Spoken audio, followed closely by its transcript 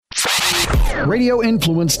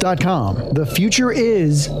RadioInfluence.com. The future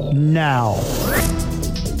is now.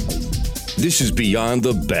 This is Beyond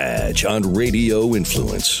the Badge on Radio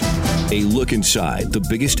Influence. A look inside the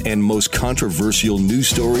biggest and most controversial news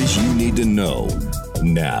stories you need to know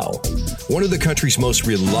now. One of the country's most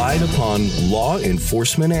relied upon law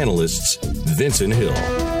enforcement analysts, Vincent Hill.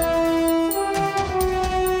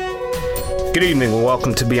 Good evening and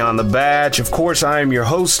welcome to Beyond the Badge. Of course, I am your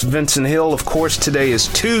host, Vincent Hill. Of course, today is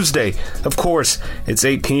Tuesday. Of course, it's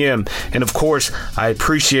 8 p.m. And of course, I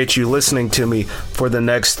appreciate you listening to me for the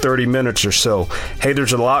next 30 minutes or so. Hey,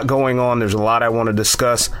 there's a lot going on. There's a lot I want to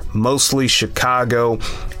discuss, mostly Chicago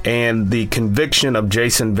and the conviction of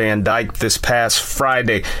Jason Van Dyke this past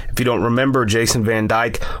Friday. If you don't remember, Jason Van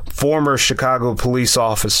Dyke, former Chicago police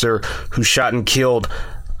officer who shot and killed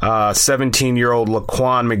 17-year-old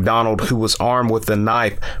Laquan McDonald, who was armed with a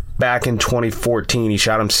knife back in 2014. He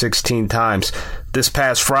shot him 16 times. This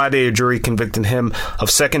past Friday, a jury convicted him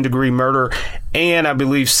of second-degree murder and, I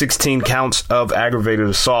believe, 16 counts of aggravated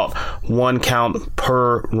assault, 1 count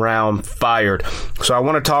per round fired. So I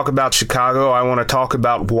want to talk about Chicago. I want to talk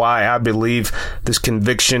about why I believe this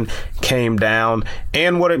conviction came down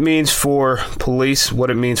and what it means for police,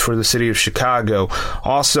 what it means for the city of Chicago.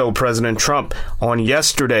 Also, President Trump on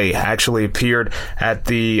yesterday actually appeared at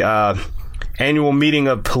the annual meeting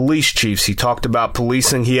of police chiefs. He talked about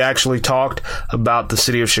policing. He actually talked about the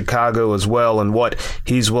city of Chicago as well and what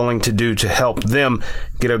he's willing to do to help them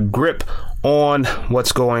get a grip on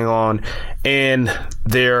what's going on in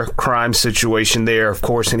their crime situation there. Of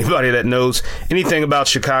course, anybody that knows anything about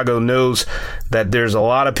Chicago knows that there's a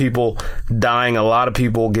lot of people dying, a lot of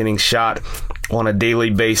people getting shot on a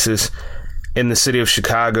daily basis in the city of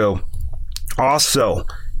Chicago. Also,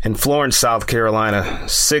 in Florence, South Carolina,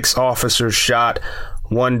 6 officers shot,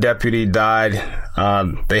 1 deputy died.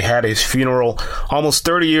 They had his funeral. Almost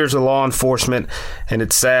 30 years of law enforcement, and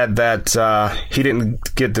it's sad that he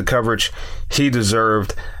didn't get the coverage he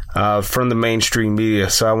deserved from the mainstream media.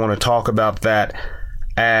 So I want to talk about that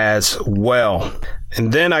as well.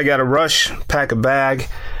 And then I got to rush, pack a bag,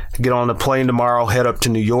 get on the plane tomorrow, head up to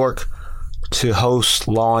New York to host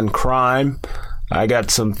Law and Crime. I got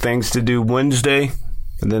some things to do Wednesday.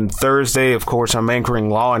 And then Thursday, of course, I'm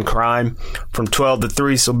anchoring Law and Crime from 12 to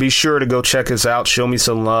 3. So be sure to go check us out. Show me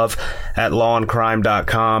some love at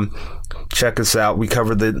lawandcrime.com. Check us out. We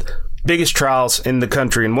cover the biggest trials in the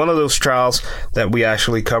country. And one of those trials that we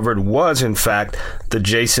actually covered was, in fact, the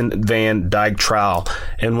Jason Van Dyke trial.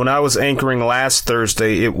 And when I was anchoring last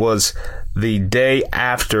Thursday, it was the day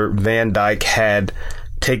after Van Dyke had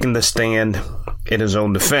taken the stand in his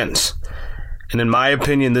own defense. And in my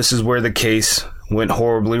opinion, this is where the case went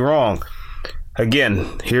horribly wrong.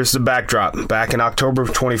 Again, here's the backdrop. Back in October of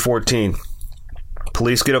 2014,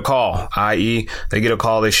 police get a call, i.e., they get a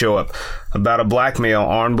call, they show up, about a black male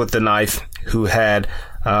armed with a knife who had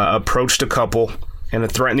approached a couple in a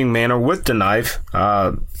threatening manner with the knife.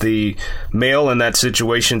 The male in that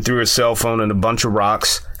situation threw his cell phone and a bunch of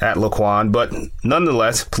rocks at Laquan, but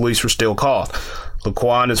nonetheless, police were still called.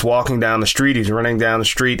 Laquan is walking down the street. He's running down the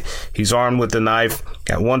street. He's armed with a knife.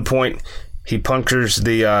 At one point, he punctures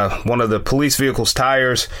the one of the police vehicle's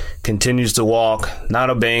tires, continues to walk, not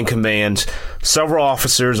obeying commands. Several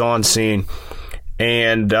officers on scene.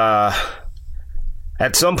 And at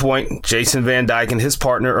some point, Jason Van Dyke and his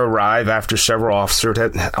partner arrive after several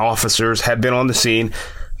officers had been on the scene.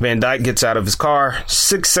 Van Dyke gets out of his car.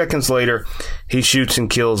 6 seconds later, he shoots and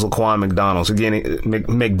kills Laquan McDonald.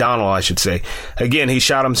 Again, he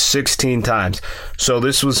shot him 16 times. So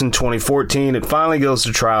this was in 2014. It finally goes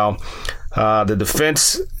to trial. The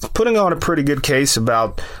defense putting on a pretty good case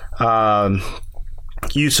about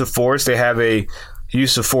use of force. They have a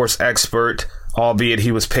use of force expert, albeit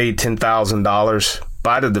he was paid $10,000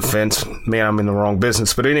 by the defense. Man, I'm in the wrong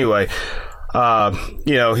business. But anyway,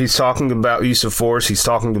 he's talking about use of force. He's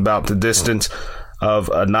talking about the distance of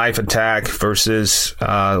a knife attack versus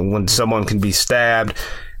when someone can be stabbed.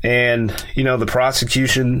 And, the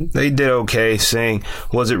prosecution, they did okay, saying,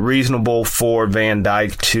 was it reasonable for Van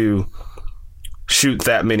Dyke to shoot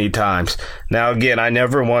that many times? Now, again, I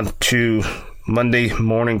never want to Monday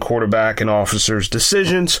morning quarterback an officer's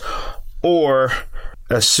decisions or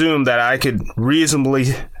assume that I could reasonably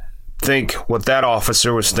think what that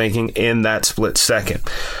officer was thinking in that split second.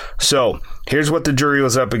 So here's what the jury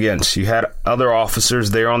was up against. You had other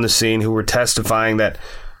officers there on the scene who were testifying that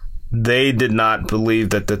they did not believe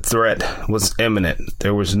that the threat was imminent.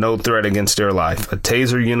 There was no threat against their life. A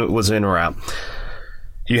taser unit was en route.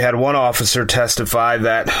 You had one officer testify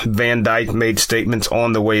that Van Dyke made statements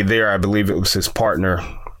on the way there. I believe it was his partner.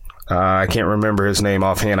 I can't remember his name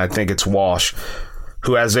offhand. I think it's Walsh.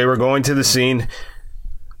 who, as they were going to the scene,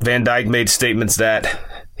 Van Dyke made statements that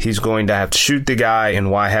he's going to have to shoot the guy, and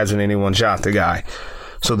why hasn't anyone shot the guy?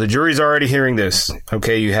 So the jury's already hearing this.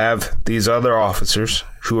 Okay, you have these other officers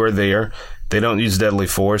who are there. They don't use deadly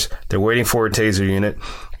force. They're waiting for a taser unit.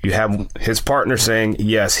 You have his partner saying,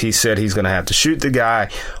 yes, he said he's going to have to shoot the guy.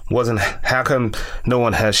 How come no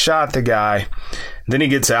one has shot the guy? Then he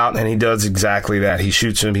gets out and he does exactly that. He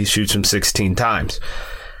shoots him 16 times.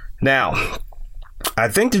 Now, I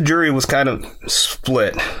think the jury was kind of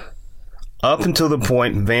split up until the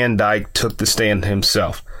point Van Dyke took the stand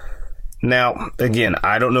himself. Now, again,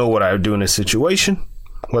 I don't know what I would do in this situation,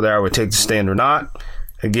 whether I would take the stand or not.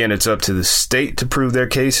 Again, it's up to the state to prove their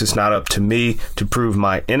case. It's not up to me to prove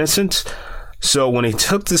my innocence. So when he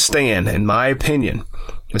took the stand, in my opinion,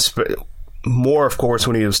 more, of course,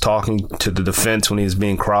 when he was talking to the defense, when he was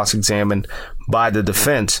being cross-examined by the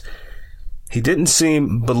defense, he didn't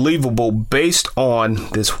seem believable based on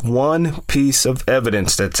this one piece of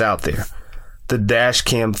evidence that's out there, the dash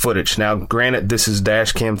cam footage. Now, granted, this is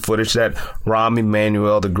dash cam footage that Rahm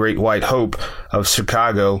Emanuel, the great white hope of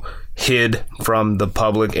Chicago, hid from the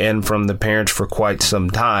public and from the parents for quite some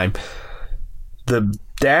time. The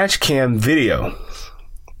dash cam video,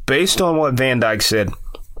 based on what Van Dyke said,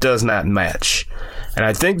 does not match. And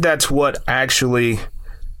I think that's what actually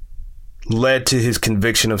led to his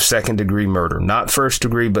conviction of second-degree murder. Not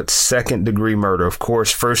first-degree, but second-degree murder. Of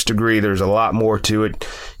course, first-degree, there's a lot more to it.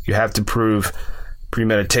 You have to prove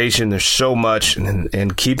premeditation. There's so much.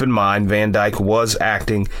 And keep in mind, Van Dyke was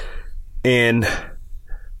acting in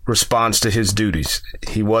response to his duties.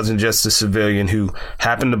 He wasn't just a civilian who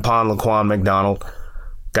happened upon Laquan McDonald,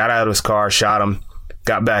 got out of his car, shot him,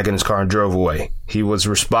 got back in his car and drove away. He was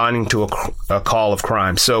responding to a call of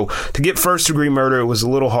crime. So to get first-degree murder, it was a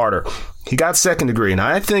little harder. He got second-degree, and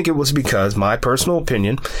I think it was because, my personal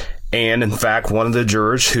opinion, and in fact, one of the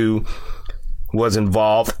jurors who was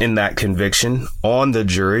involved in that conviction on the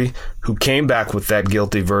jury, who came back with that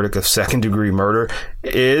guilty verdict of second-degree murder,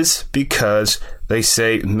 is because they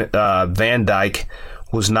say Van Dyke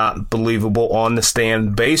was not believable on the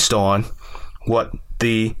stand based on what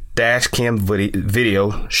the dash cam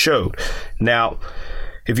video showed. Now,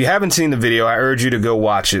 if you haven't seen the video, I urge you to go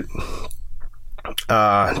watch it.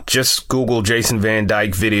 Just Google Jason Van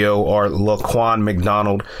Dyke video or Laquan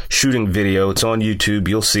McDonald shooting video. It's on YouTube.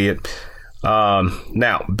 You'll see it.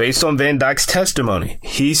 Now, based on Van Dyke's testimony,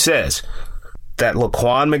 he says that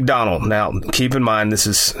Laquan McDonald, now keep in mind this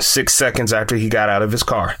is 6 seconds after he got out of his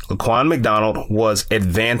car, Laquan McDonald was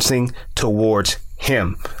advancing towards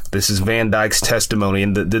him. This is Van Dyke's testimony,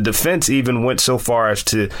 and the defense even went so far as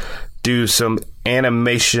to do some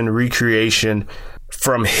animation recreation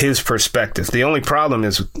from his perspective. The only problem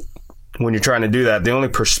is when you're trying to do that, the only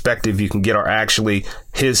perspective you can get are actually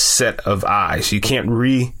his set of eyes. You can't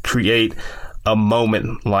recreate a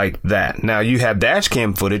moment like that. Now, you have dash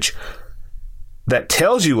cam footage that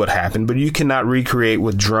tells you what happened, but you cannot recreate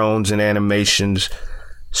with drones and animations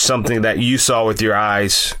something that you saw with your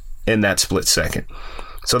eyes in that split second.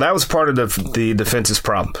 So that was part of the defense's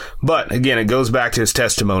problem. But again, it goes back to his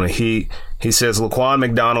testimony. He says Laquan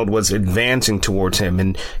McDonald was advancing towards him.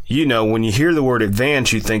 And you know, when you hear the word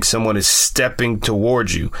advance, you think someone is stepping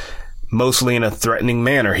towards you, mostly in a threatening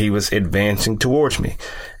manner. He was advancing towards me.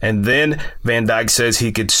 And then Van Dyke says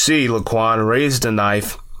he could see Laquan raise the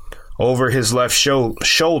knife over his left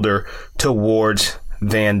shoulder towards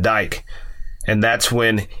Van Dyke. And that's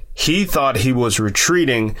when he thought he was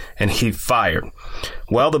retreating and he fired.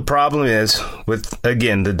 Well, the problem is with,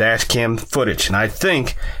 again, the dash cam footage. And I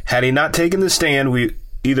think had he not taken the stand, we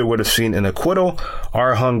either would have seen an acquittal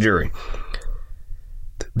or a hung jury.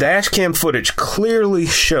 Dash cam footage clearly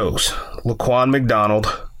shows Laquan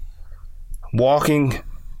McDonald walking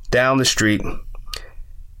down the street,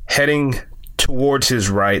 heading towards his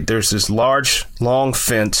right. There's this large, long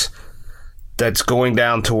fence that's going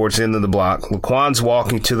down towards the end of the block. Laquan's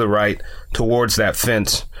walking to the right towards that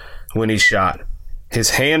fence when he's shot.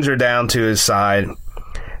 His hands are down to his side,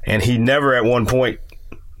 and he never at one point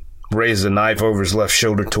raised a knife over his left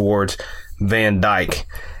shoulder towards Van Dyke.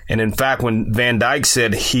 And in fact, when Van Dyke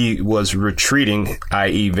said he was retreating,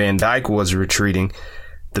 i.e. Van Dyke was retreating,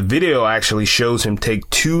 the video actually shows him take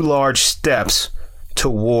 2 large steps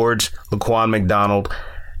towards Laquan McDonald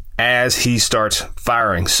as he starts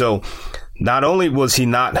firing. So not only was he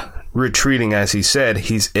not retreating as he said,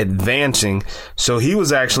 he's advancing. So he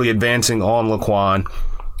was actually advancing on Laquan,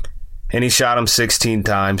 and he shot him 16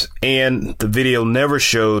 times. And the video never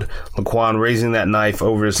showed Laquan raising that knife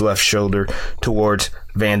over his left shoulder towards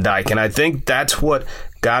Van Dyke. And I think that's what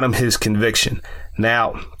got him his conviction.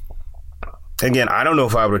 Now, again, I don't know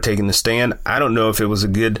if I would have taken the stand. I don't know if it was a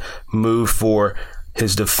good move for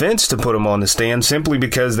his defense to put him on the stand, simply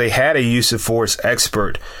because they had a use of force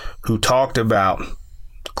expert who talked about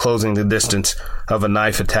closing the distance of a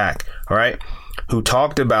knife attack, all right? Who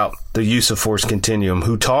talked about the use of force continuum,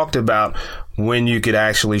 who talked about when you could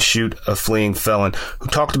actually shoot a fleeing felon, who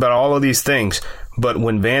talked about all of these things. But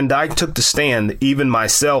when Van Dyke took the stand, even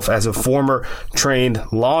myself as a former trained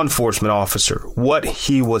law enforcement officer, what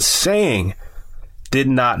he was saying did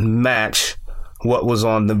not match what was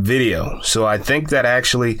on the video. So I think that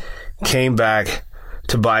actually came back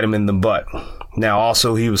to bite him in the butt. Now,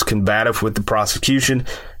 also, he was combative with the prosecution.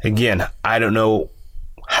 Again, I don't know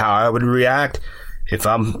how I would react if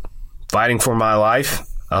I'm fighting for my life,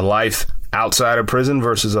 a life outside of prison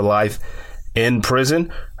versus a life in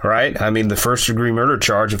prison, right? I mean, the first-degree murder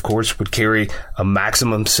charge, of course, would carry a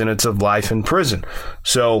maximum sentence of life in prison.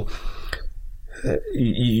 So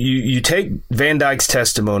you take Van Dyke's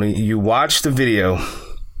testimony, you watch the video,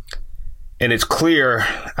 and it's clear,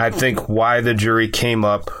 I think, why the jury came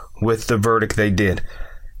up with the verdict they did.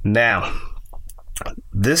 Now,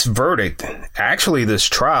 this verdict, actually this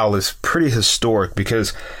trial, is pretty historic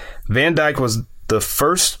because Van Dyke was the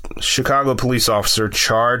first Chicago police officer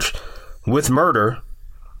charged with murder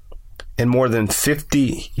in more than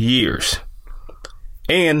 50 years.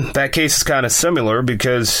 And that case is kind of similar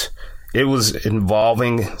because it was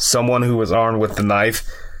involving someone who was armed with the knife.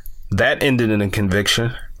 That ended in a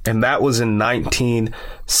conviction, and that was in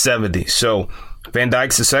 1970. So Van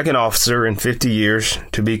Dyke's the second officer in 50 years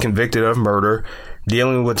to be convicted of murder,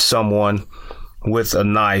 dealing with someone with a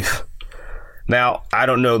knife. Now, I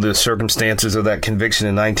don't know the circumstances of that conviction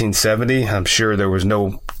in 1970. I'm sure there was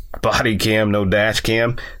no body cam, no dash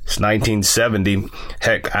cam. It's 1970.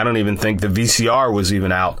 Heck, I don't even think the VCR was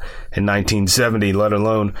even out in 1970, let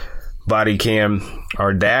alone body cam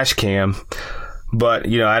or dash cam. But,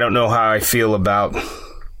 I don't know how I feel about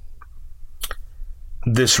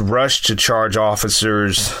this rush to charge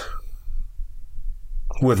officers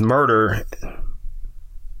with murder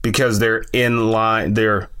because they're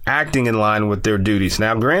acting in line with their duties.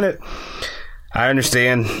 Now, granted, I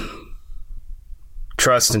understand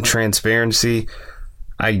trust and transparency.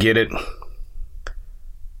 I get it.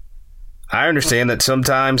 I understand that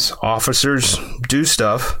sometimes officers do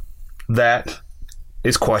stuff that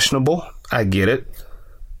is questionable. I get it.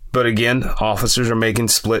 But again, officers are making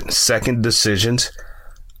split-second decisions.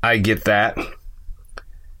 I get that.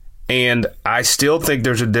 And I still think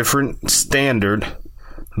there's a different standard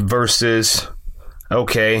versus,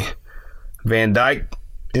 okay, Van Dyke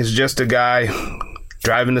is just a guy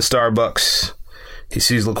driving to Starbucks. He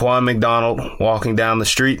sees Laquan McDonald walking down the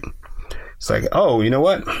street. It's like, oh, you know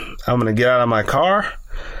what? I'm going to get out of my car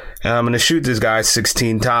and I'm going to shoot this guy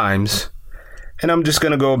 16 times and I'm just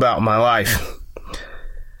going to go about my life.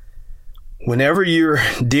 Whenever you're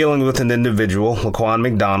dealing with an individual, Laquan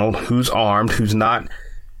McDonald, who's armed, who's not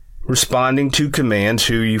responding to commands,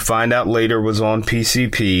 who you find out later was on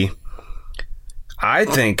PCP, I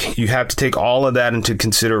think you have to take all of that into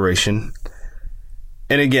consideration.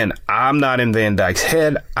 And again, I'm not in Van Dyke's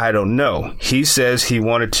head. I don't know. He says he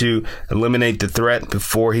wanted to eliminate the threat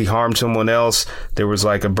before he harmed someone else. There was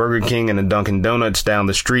like a Burger King and a Dunkin' Donuts down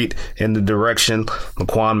the street in the direction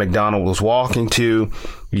Laquan McDonald was walking to.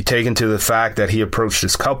 You take into the fact that he approached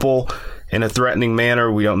this couple in a threatening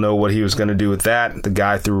manner. We don't know what he was going to do with that. The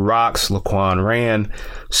guy threw rocks. Laquan ran.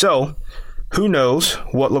 So who knows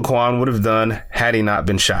what Laquan would have done had he not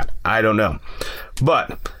been shot? I don't know.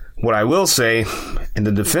 But what I will say, in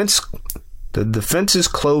the defense's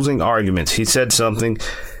closing arguments, he said something,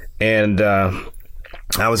 and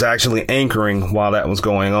I was actually anchoring while that was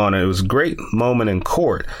going on. It was a great moment in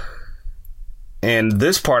court. And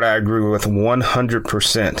this part I agree with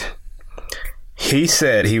 100%. He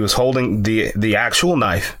said he was holding the actual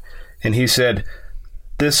knife, and he said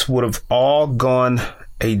this would have all gone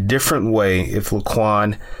a different way if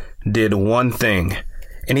Laquan did one thing.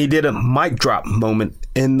 And he did a mic drop moment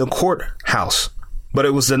in the courthouse, but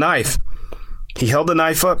it was the knife. He held the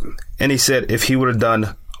knife up and he said if he would have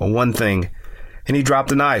done one thing, and he dropped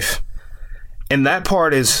the knife. And that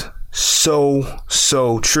part is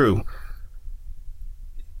so true.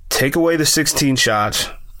 Take away the 16 shots,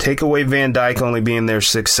 take away Van Dyke only being there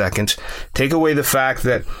 6 seconds, take away the fact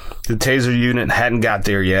that the taser unit hadn't got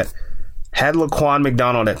there yet. Had Laquan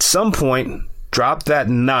McDonald at some point dropped that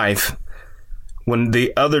knife when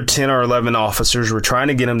the other 10 or 11 officers were trying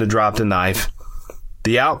to get him to drop the knife,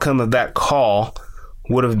 the outcome of that call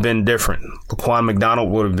would have been different. Laquan McDonald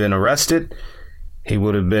would have been arrested. He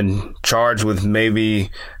would have been charged with maybe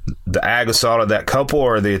the ag assault of that couple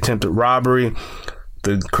or the attempted robbery.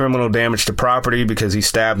 the criminal damage to property because he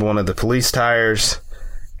stabbed one of the police tires,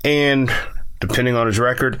 and depending on his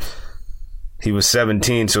record, he was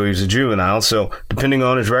 17, so he was a juvenile. So depending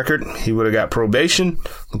on his record, he would have got probation.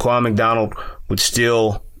 Laquan McDonald would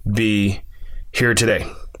still be here today.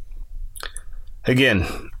 Again,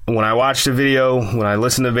 when I watched the video, when I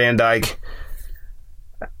listened to Van Dyke,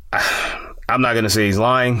 I'm not going to say he's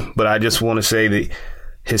lying, but I just want to say that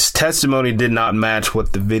his testimony did not match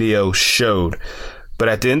what the video showed. But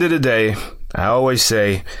at the end of the day, I always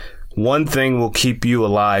say one thing will keep you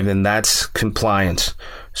alive, and that's compliance.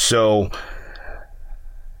 So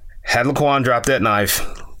had Laquan dropped that knife,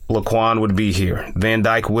 Laquan would be here. Van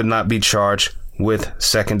Dyke would not be charged with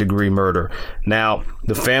second-degree murder. Now,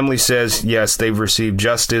 the family says, yes, they've received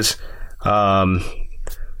justice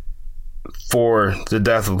for the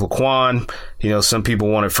death of Laquan. Some people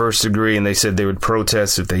wanted first degree, and they said they would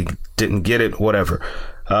protest if they didn't get it, whatever.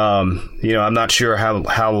 I'm not sure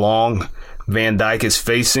how long Van Dyke is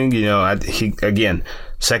facing. Again,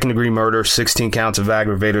 second-degree murder, 16 counts of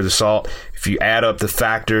aggravated assault. If you add up the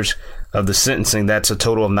factors of the sentencing, that's a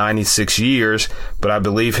total of 96 years, but I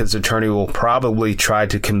believe his attorney will probably try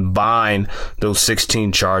to combine those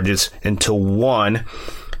 16 charges into one,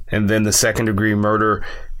 and then the second-degree murder,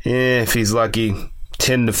 if he's lucky,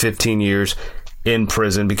 10 to 15 years in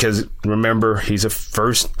prison, because remember, he's a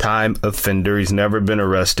first-time offender. He's never been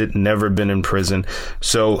arrested, never been in prison.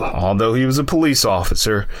 So although he was a police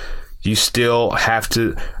officer, you still have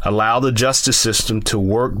to allow the justice system to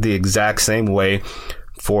work the exact same way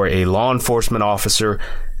for a law enforcement officer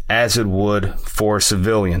as it would for a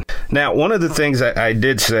civilian. Now, one of the things I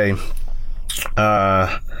did say,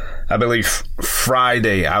 I believe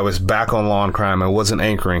Friday, I was back on Law and Crime. I wasn't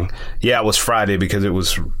anchoring. Yeah, it was Friday because it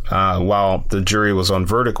was while the jury was on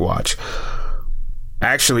verdict watch.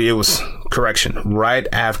 Actually, it was, right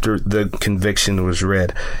after the conviction was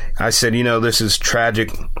read. I said, this is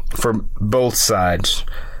tragic for both sides.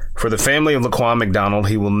 For the family of Laquan McDonald,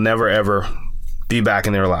 he will never, ever be back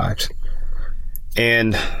in their lives.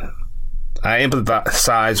 And I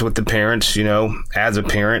empathize with the parents, as a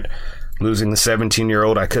parent, losing the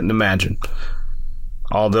 17-year-old, I couldn't imagine.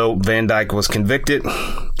 Although Van Dyke was convicted,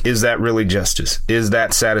 is that really justice? Is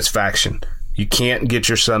that satisfaction? You can't get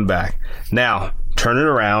your son back. Now, turn it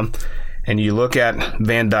around and you look at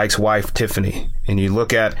Van Dyke's wife, Tiffany, and you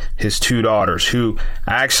look at his two daughters who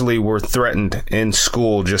actually were threatened in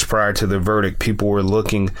school just prior to the verdict. People were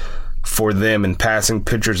looking for them and passing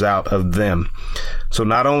pictures out of them. So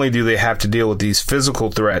not only do they have to deal with these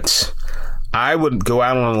physical threats, I would go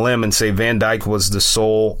out on a limb and say Van Dyke was the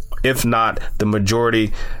sole, if not the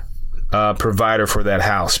majority, provider for that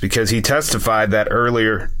house, because he testified that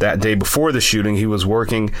earlier that day before the shooting, he was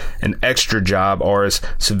working an extra job, or as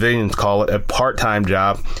civilians call it, a part-time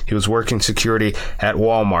job. He was working security at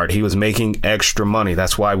Walmart. He was making extra money.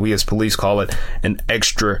 That's why we as police call it an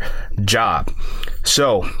extra job.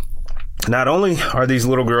 So not only are these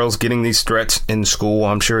little girls getting these threats in school,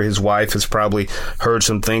 I'm sure his wife has probably heard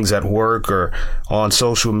some things at work or on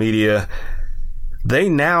social media. They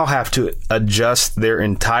now have to adjust their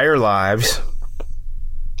entire lives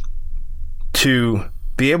to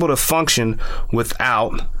be able to function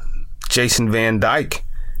without Jason Van Dyke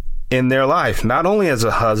in their life, not only as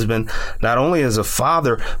a husband, not only as a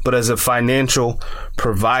father, but as a financial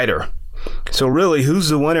provider. So really, who's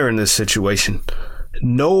the winner in this situation?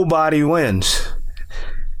 Nobody wins.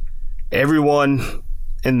 Everyone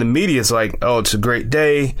in the media is like, oh, it's a great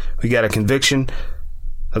day. We got a conviction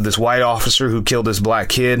of this white officer who killed this black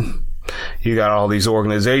kid. You got all these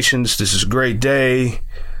organizations. This is a great day.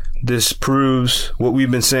 This proves what we've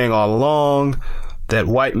been saying all along, that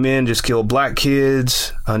white men just kill black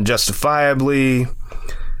kids unjustifiably.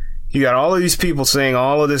 You got all of these people saying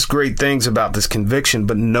all of this great things about this conviction,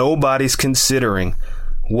 but nobody's considering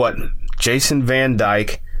what Jason Van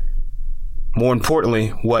Dyke, more importantly,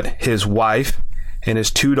 what his wife and his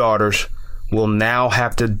two daughters will now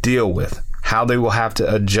have to deal with, how they will have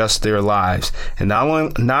to adjust their lives. And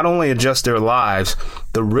not only adjust their lives,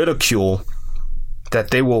 the ridicule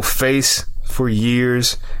that they will face for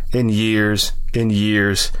years and years and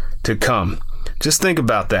years to come. Just think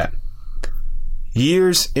about that.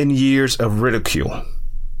 Years and years of ridicule.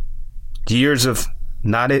 Years of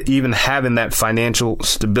not even having that financial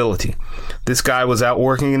stability. This guy was out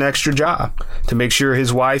working an extra job to make sure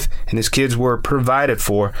his wife and his kids were provided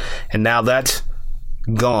for, and now that's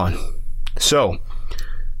gone. So,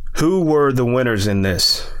 who were the winners in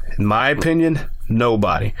this? In my opinion,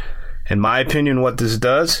 nobody. In my opinion, what this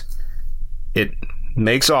does, it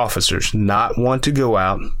makes officers not want to go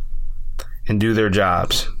out and do their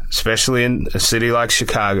jobs. especially in a city like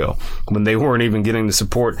Chicago, when they weren't even getting the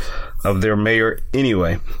support of their mayor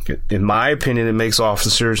anyway. In my opinion, it makes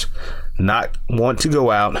officers not want to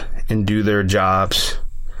go out and do their jobs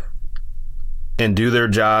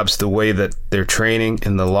the way that their training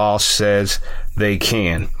and the law says they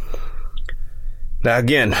can. Now,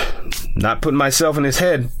 again, not putting myself in his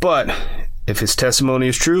head, but if his testimony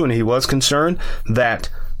is true and he was concerned that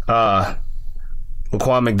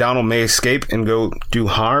Laquan McDonald may escape and go do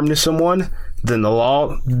harm to someone, then the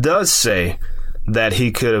law does say that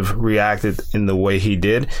he could have reacted in the way he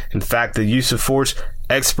did. In fact, the use of force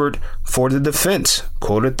expert for the defense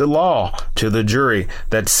quoted the law to the jury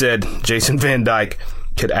that said Jason Van Dyke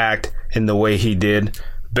could act in the way he did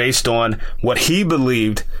based on what he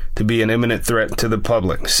believed to be an imminent threat to the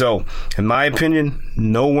public. So, in my opinion,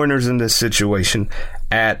 no winners in this situation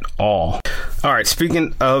at all. All right,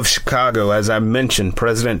 speaking of Chicago, as I mentioned,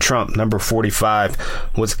 President Trump, number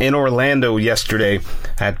 45, was in Orlando yesterday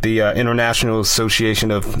at the International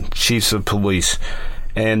Association of Chiefs of Police.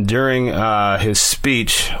 And during his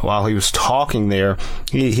speech, while he was talking there,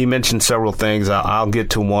 he mentioned several things. I'll get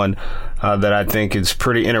to one that I think is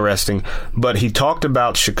pretty interesting. But he talked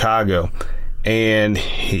about Chicago, and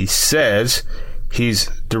he says he's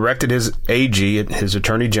directed his AG, his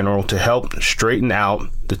Attorney General, to help straighten out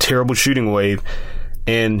the terrible shooting wave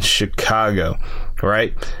in Chicago,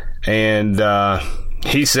 right? And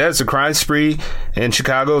he says the crime spree in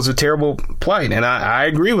Chicago is a terrible plight, and I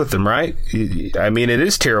agree with him, right? I mean, it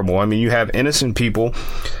is terrible. I mean, you have innocent people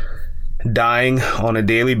dying on a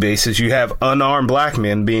daily basis. You have unarmed black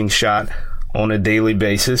men being shot on a daily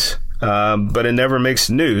basis, but it never makes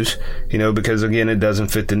news, because, again, it doesn't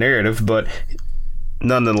fit the narrative. But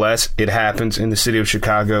nonetheless, it happens in the city of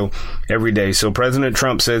Chicago every day. So President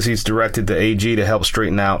Trump says he's directed the AG to help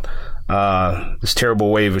straighten out this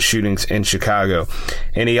terrible wave of shootings in Chicago.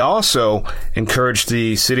 And he also encouraged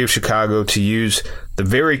the city of Chicago to use the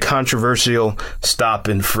very controversial stop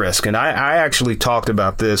and frisk. And I actually talked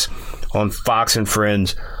about this on Fox and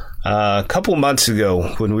Friends a couple months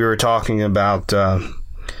ago when we were talking about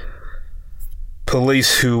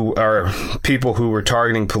police who are people who were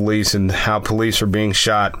targeting police and how police are being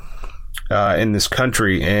shot in this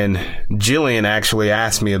country. And Jillian actually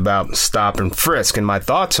asked me about stop and frisk and my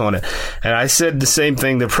thoughts on it. And I said the same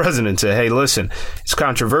thing the president said. Hey, listen, it's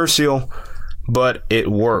controversial, but it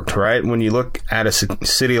worked, right? When you look at a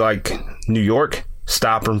city like New York,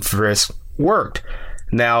 stop and frisk worked.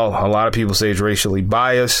 Now, a lot of people say it's racially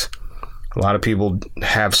biased. A lot of people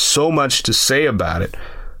have so much to say about it.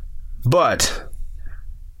 But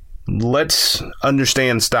let's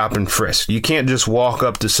understand stop and frisk. You can't just walk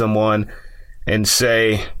up to someone and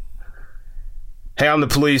say, hey, I'm the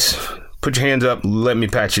police, put your hands up, let me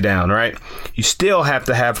pat you down, right? You still have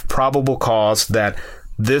to have probable cause that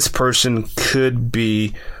this person could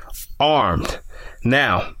be armed.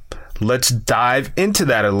 Now, let's dive into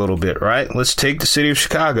that a little bit, right? Let's take the city of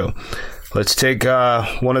Chicago. Let's take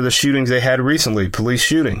one of the shootings they had recently, police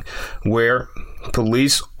shooting, where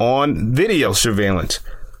police on video surveillance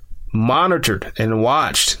monitored and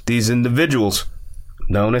watched these individuals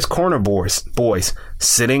known as corner boys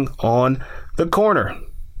sitting on the corner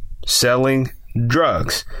selling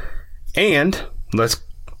drugs. And let's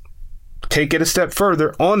take it a step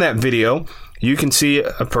further. On that video, you can see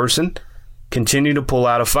a person continue to pull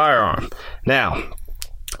out a firearm. Now,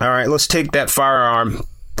 all right, let's take that firearm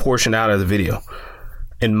portion out of the video.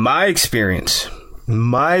 In my experience,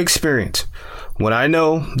 when I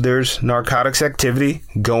know there's narcotics activity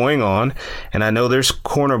going on, and I know there's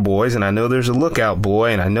corner boys, and I know there's a lookout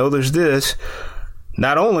boy, and I know there's this,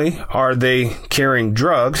 not only are they carrying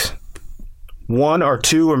drugs, one or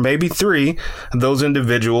two or maybe three of those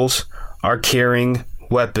individuals are carrying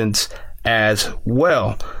weapons as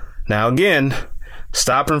well. Now, again,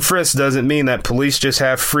 stop and frisk doesn't mean that police just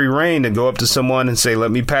have free reign to go up to someone and say, let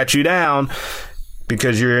me pat you down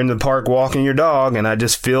because you're in the park walking your dog and I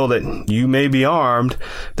just feel that you may be armed.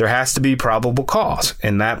 There has to be probable cause.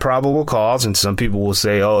 And that probable cause, and some people will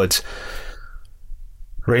say, oh, it's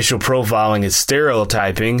racial profiling, it's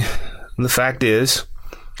stereotyping. And the fact is,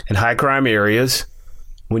 in high crime areas,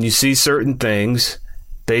 when you see certain things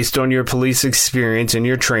based on your police experience and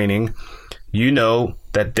your training, you know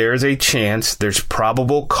that there's a chance, there's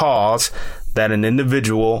probable cause that an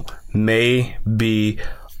individual may be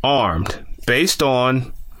armed based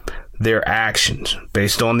on their actions,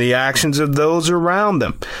 based on the actions of those around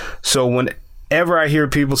them. So whenever I hear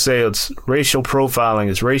people say it's racial profiling,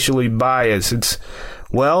 it's racially biased, it's,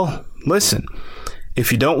 well, listen,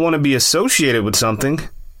 if you don't want to be associated with something,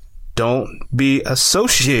 don't be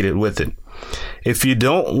associated with it. if you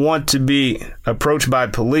don't want to be approached by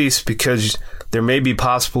police because there may be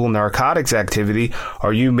possible narcotics activity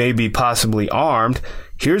or you may be possibly armed,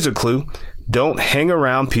 here's a clue. Don't hang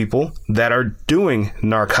around people that are doing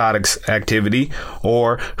narcotics activity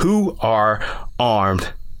or who are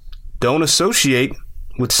armed. Don't associate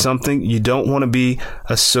with something you don't want to be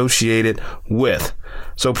associated with.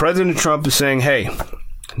 So President Trump is saying, hey,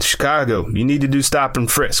 in Chicago, you need to do stop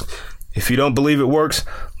and frisk. If you don't believe it works,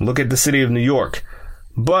 look at the city of New York.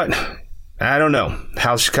 But I don't know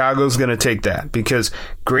how Chicago's going to take that because,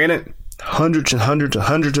 granted, hundreds and hundreds and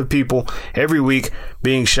hundreds of people every week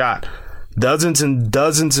being shot. Dozens and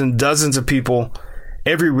dozens and dozens of people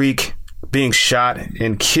every week being shot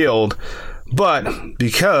and killed. But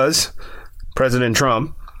because President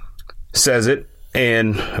Trump says it,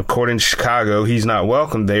 and according to Chicago, he's not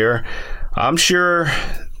welcome there, I'm sure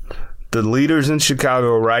the leaders in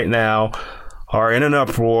Chicago right now are in an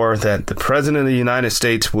uproar that the President of the United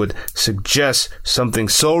States would suggest something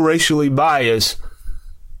so racially biased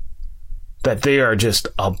that they are just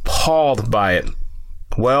appalled by it.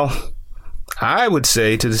 Well, I would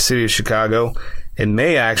say to the city of Chicago, it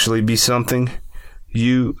may actually be something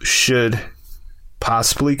you should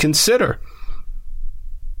possibly consider.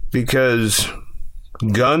 Because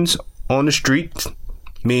guns on the street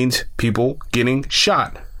means people getting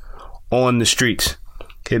shot on the streets.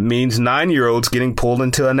 It means 9-year-olds getting pulled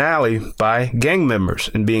into an alley by gang members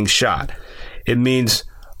and being shot. It means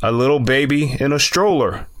a little baby in a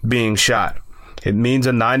stroller being shot. It means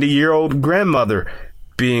a 90-year-old grandmother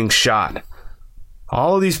being shot.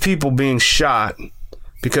 All of these people being shot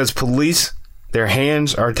because police, their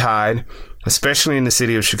hands are tied, especially in the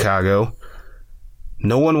city of Chicago.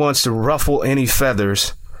 No one wants to ruffle any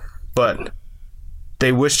feathers, but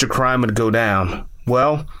they wish the crime would go down.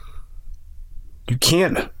 Well, you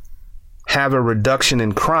can't have a reduction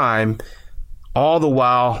in crime all the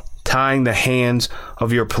while tying the hands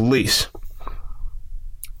of your police.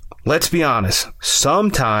 Let's be honest.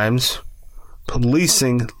 Sometimes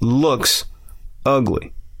policing looks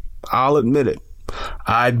ugly. I'll admit it.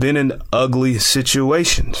 I've been in ugly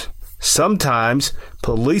situations. Sometimes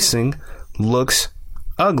policing looks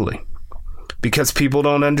ugly because people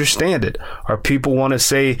don't understand it, or people want to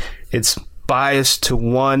say it's biased to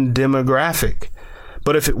one demographic.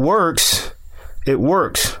 But if it works, it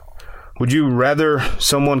works. Would you rather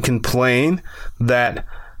someone complain that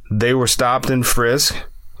they were stopped and frisked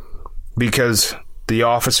because the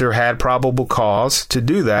officer had probable cause to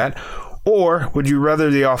do that? Or would you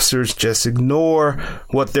rather the officers just ignore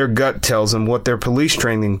what their gut tells them, what their police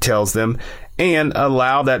training tells them, and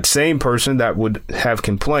allow that same person that would have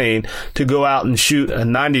complained to go out and shoot a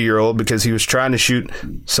 90-year-old because he was trying to shoot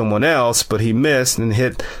someone else, but he missed and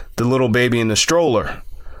hit the little baby in the stroller?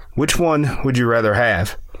 Which one would you rather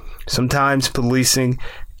have? Sometimes policing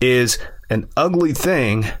is an ugly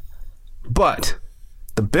thing, but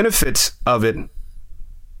the benefits of it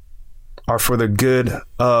are for the good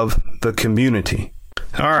of the community.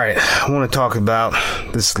 All right, I want to talk about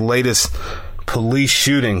this latest police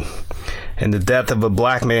shooting and the death of a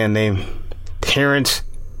black man named Terrence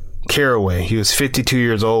Caraway. He was 52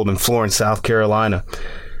 years old in Florence, South Carolina,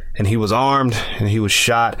 and he was armed and he was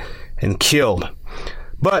shot and killed.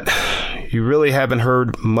 But you really haven't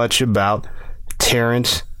heard much about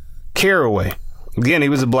Terrence Caraway. Again, he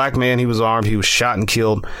was a black man, he was armed, he was shot and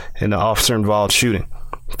killed in an officer-involved shooting.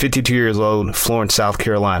 52 years old, Florence, South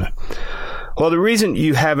Carolina. Well, the reason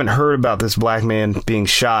you haven't heard about this black man being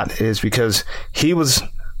shot is because he was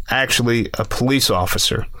actually a police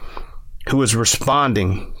officer who was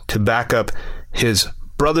responding to back up his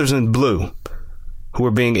brothers in blue who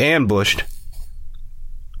were being ambushed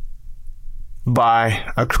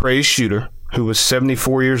by a crazed shooter who was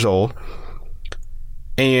 74 years old.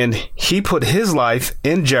 And he put his life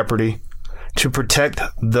in jeopardy to protect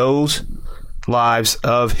those lives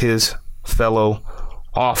of his fellow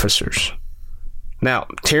officers. Now,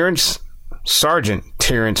 Sergeant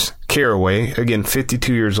Terrence Caraway, again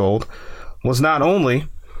 52 years old, was not only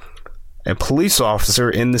a police officer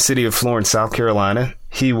in the city of Florence, South Carolina,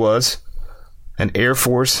 he was an Air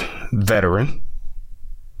Force veteran.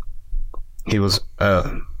 He was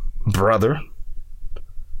a brother,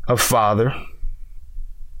 a father,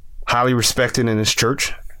 highly respected in his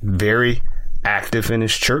church, very active in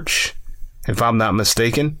his church. If I'm not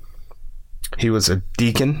mistaken, he was a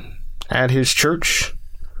deacon at his church.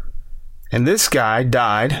 And this guy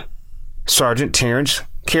died, Sergeant Terrence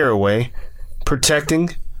Caraway,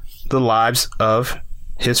 protecting the lives of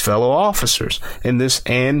his fellow officers in this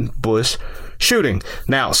ambush shooting.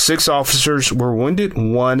 Now, 6 officers were wounded,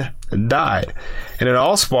 1 died. And it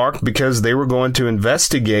all sparked because they were going to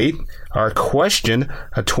investigate or question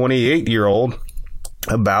a 28-year-old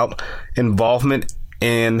about involvement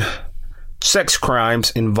in sex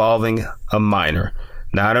crimes involving a minor.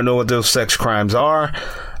 Now, I don't know what those sex crimes are.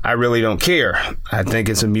 I really don't care. I think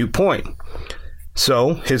it's a moot point.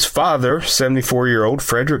 So his father, 74-year-old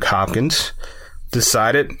Frederick Hopkins,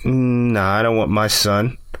 decided, I don't want my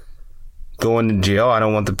son going to jail. I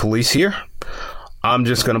don't want the police here. I'm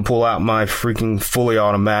just going to pull out my freaking fully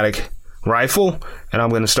automatic rifle and I'm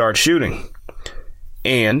going to start shooting.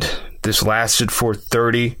 And this lasted for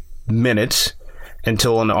 30 minutes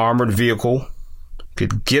until an armored vehicle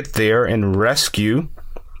could get there and rescue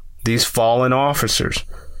these fallen officers.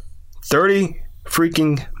 30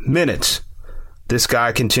 freaking minutes. This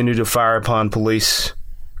guy continued to fire upon police.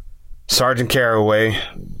 Sergeant Carraway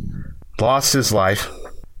lost his life.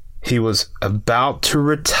 He was about to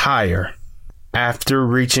retire after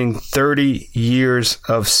reaching 30 years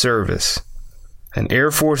of service. An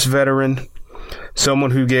Air Force veteran,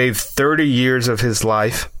 someone who gave 30 years of his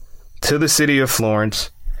life to the city of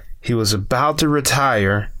Florence. He was about to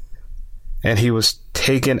retire and he was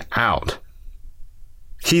taken out.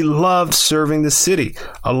 He loved serving the city.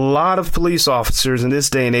 A lot of police officers in this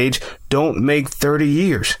day and age don't make 30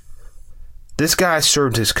 years. This guy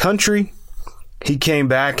served his country. He came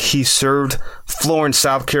back. He served Florence,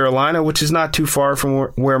 South Carolina, which is not too far from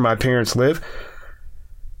where my parents live.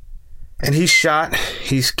 And he's shot.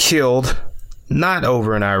 He's killed. Not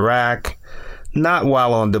over in Iraq. Not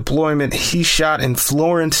while on deployment. He's shot in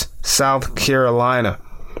Florence, South Carolina.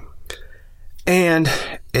 And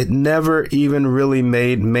it never even really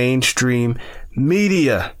made mainstream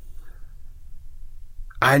media.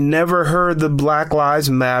 I never heard the Black Lives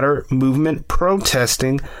Matter movement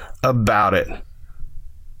protesting about it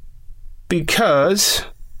because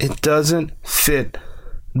it doesn't fit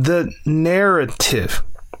the narrative.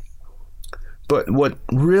 But what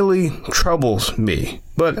really troubles me,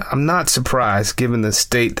 but I'm not surprised given the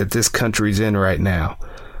state that this country's in right now,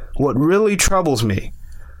 what really troubles me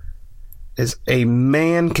is a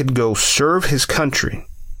man could go serve his country.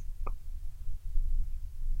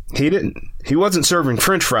 He wasn't serving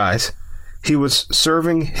French fries. He was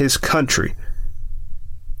serving his country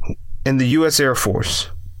in the U.S. Air Force.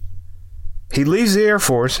 He leaves the Air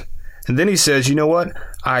Force and then he says, you know what?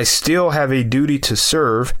 I still have a duty to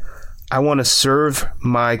serve. I want to serve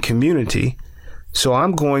my community. So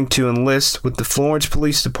I'm going to enlist with the Florence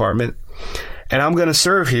Police Department and I'm going to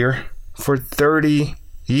serve here for 30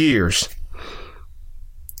 years.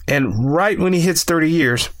 And right when he hits 30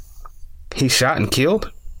 years, he's shot and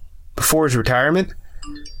killed before his retirement.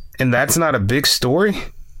 And that's not a big story.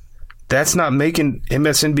 That's not making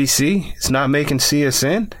MSNBC. It's not making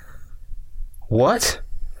CSN. What?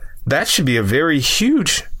 That should be a very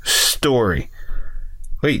huge story.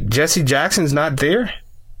 Wait, Jesse Jackson's not there?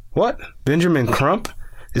 What? Benjamin Crump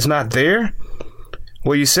is not there?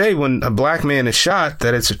 Well, you say when a black man is shot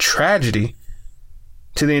that it's a tragedy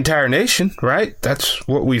to the entire nation, right? That's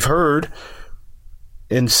what we've heard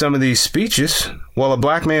in some of these speeches. Well, a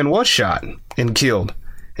black man was shot and killed,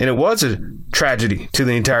 and it was a tragedy to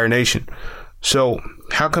the entire nation. So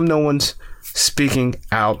how come no one's speaking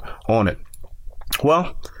out on it?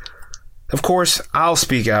 Well, of course, I'll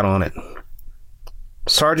speak out on it.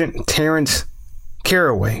 Sergeant Terrence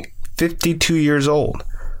Carraway, 52 years old.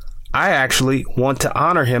 I actually want to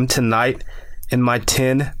honor him tonight in my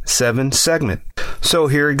 10-7 segment. So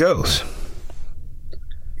here it goes.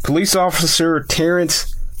 Police Officer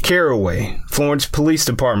Terrence Carraway, Florence Police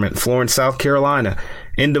Department, Florence, South Carolina.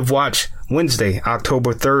 End of watch Wednesday,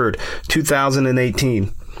 October 3rd,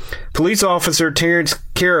 2018. Police Officer Terrence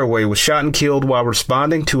Carraway was shot and killed while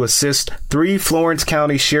responding to assist 3 Florence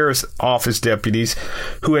County Sheriff's Office deputies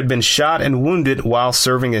who had been shot and wounded while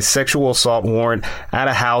serving a sexual assault warrant at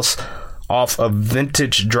a house off of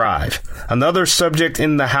Vintage Drive. Another subject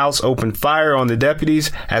in the house opened fire on the deputies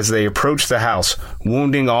as they approached the house,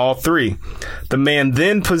 wounding all 3. The man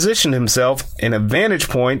then positioned himself in a vantage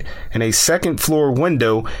point in a second-floor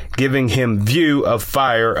window, giving him view of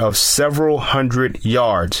fire of several hundred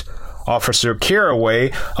yards. Officer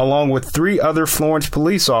Carraway, along with 3 other Florence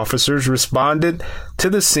police officers, responded to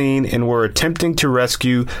the scene and were attempting to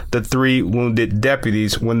rescue the 3 wounded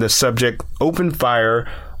deputies when the subject opened fire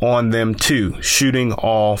on them too, shooting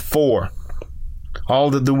all 4.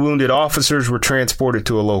 All of the wounded officers were transported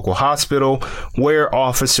to a local hospital where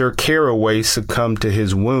Officer Carraway succumbed to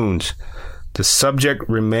his wounds. The subject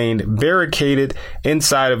remained barricaded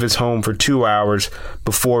inside of his home for 2 hours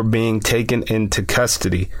before being taken into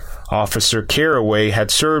custody. Officer Carraway had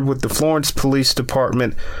served with the Florence Police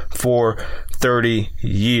Department for 30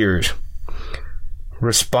 years.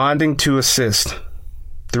 Responding to assist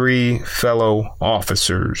 3 fellow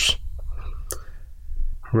officers.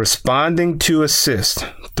 Responding to assist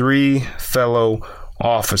 3 fellow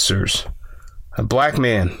officers. A black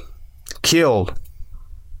man killed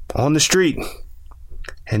on the street,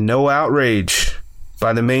 and no outrage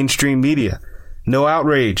by the mainstream media, no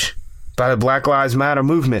outrage by the Black Lives Matter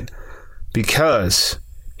movement, because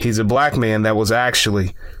he's a black man that was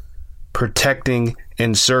actually protecting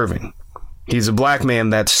and serving. He's a black man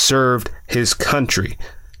that served his country.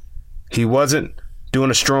 He wasn't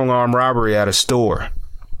doing a strong arm robbery at a store.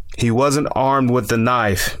 He wasn't armed with the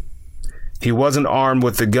knife. He wasn't armed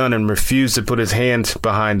with the gun and refused to put his hands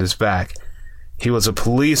behind his back. He was a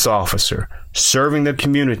police officer serving the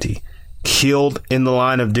community, killed in the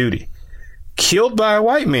line of duty. Killed by a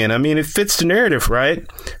white man. I mean, it fits the narrative, right?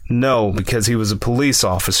 No, because he was a police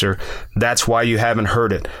officer. That's why you haven't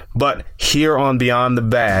heard it. But here on Beyond the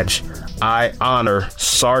Badge, I honor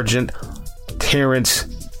Sergeant Terrence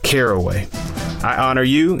Caraway. I honor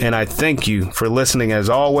you, and I thank you for listening as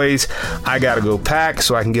always. I got to go pack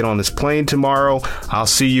so I can get on this plane tomorrow. I'll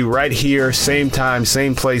see you right here, same time,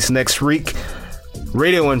 same place next week.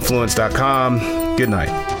 RadioInfluence.com. Good night.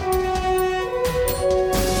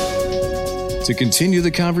 To continue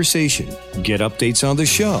the conversation, get updates on the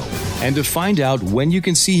show, and to find out when you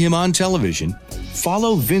can see him on television,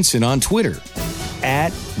 follow Vincent on Twitter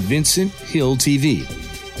at Vincent Hill TV.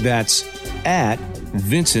 That's at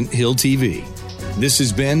Vincent Hill TV. This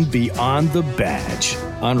has been Beyond the Badge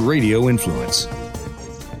on Radio Influence.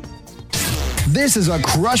 This is a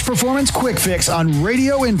Crush Performance Quick Fix on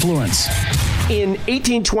Radio Influence. In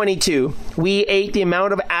 1822, we ate the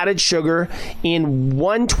amount of added sugar in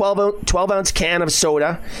one 12-ounce can of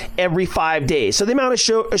soda every 5 days. So the amount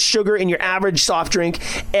of sugar in your average soft drink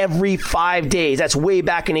every 5 days. That's way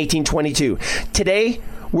back in 1822. Today,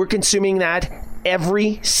 we're consuming that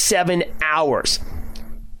every 7 hours.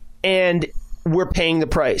 And we're paying the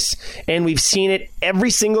price. And we've seen it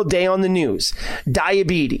every single day on the news.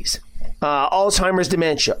 Diabetes, Alzheimer's,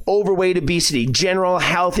 dementia, overweight, obesity, general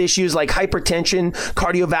health issues like hypertension,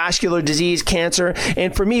 cardiovascular disease, cancer,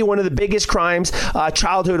 and for me, one of the biggest crimes,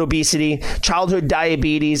 childhood obesity, childhood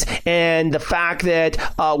diabetes, and the fact that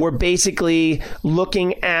we're basically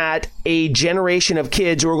looking at a generation of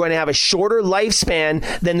kids who are going to have a shorter lifespan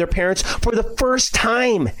than their parents for the first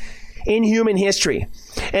time in human history.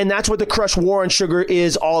 And that's what the Crush War on Sugar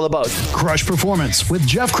is all about. Crush Performance with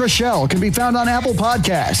Jeff Crushell can be found on Apple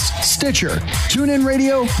Podcasts, Stitcher, TuneIn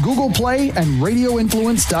Radio, Google Play, and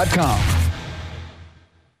RadioInfluence.com.